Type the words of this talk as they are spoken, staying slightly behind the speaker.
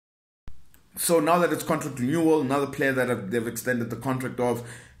So now that it's contract renewal, another player that they've extended the contract of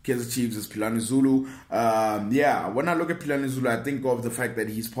Kaizer Chiefs is Philani Zulu. When I look at Philani Zulu, I think of the fact that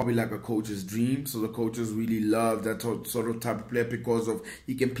he's probably like a coach's dream. So the coaches really love that sort of type of player because of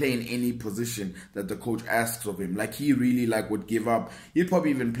he can play in any position that the coach asks of him. Like he really would give up. He'd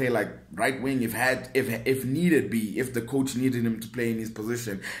probably even play like right wing if needed be, if the coach needed him to play in his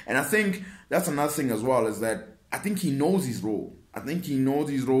position. And I think that's another thing as well, is that I think he knows his role. I think he knows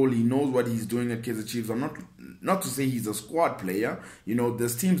his role. He knows what he's doing at Kaizer Chiefs. I'm not to say he's a squad player. You know,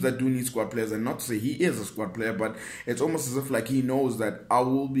 there's teams that do need squad players, and not to say he is a squad player, but it's almost as if like he knows that I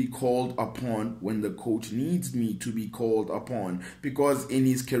will be called upon when the coach needs me to be called upon. Because in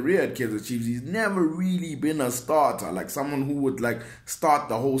his career at Kaizer Chiefs, he's never really been a starter, like someone who would like start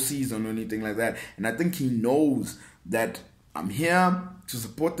the whole season or anything like that. And I think he knows that I'm here to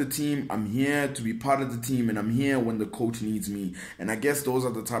support the team, I'm here to be part of the team, and I'm here when the coach needs me. And I guess those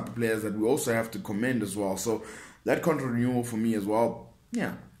are the type of players that we also have to commend as well. So that contract renewal for me as well,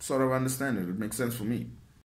 yeah, sort of understand it. It makes sense for me.